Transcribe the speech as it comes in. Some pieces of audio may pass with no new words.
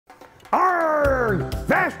Arrrrgh!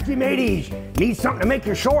 Fast, you mateys! Need something to make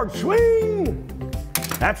your sword swing?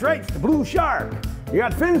 That's right, it's the blue shark. You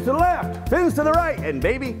got fins to the left, fins to the right, and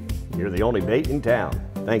baby, you're the only bait in town.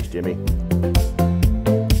 Thanks, Jimmy.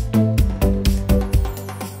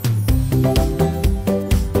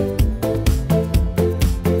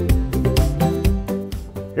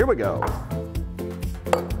 Here we go.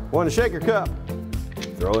 Want a shaker cup?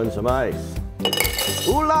 Throw in some ice.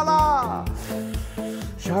 Ooh la la!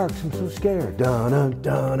 Sharks, I'm so scared. Dun dun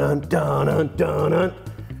dun dun dun dun dun.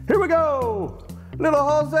 Here we go! Little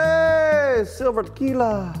Jose! Silver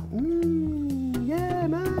tequila. Yeah,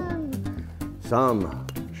 man. Some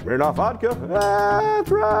Smirnoff vodka.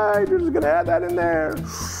 That's right. You're just gonna add that in there.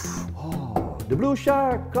 Oh, the blue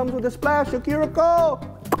shark comes with a splash of curacao.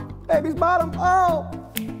 Baby's bottom. Oh,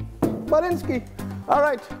 Badinsky. All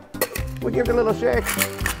right. We'll give it a little shake.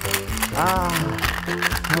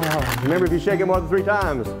 Remember, if you shake it more than 3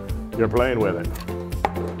 times, you're playing with it.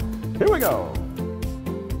 Here we go.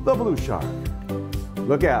 The blue shark.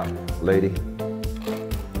 Look out, lady.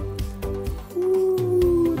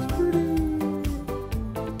 Ooh, it's pretty.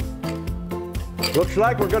 Looks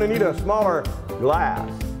like we're gonna need a smaller glass.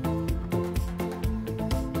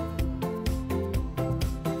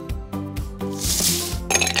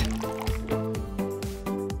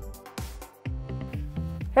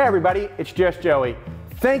 Hey everybody, it's just Joey.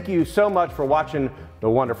 Thank you so much for watching the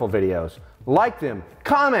wonderful videos. Like them,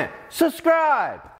 comment, subscribe.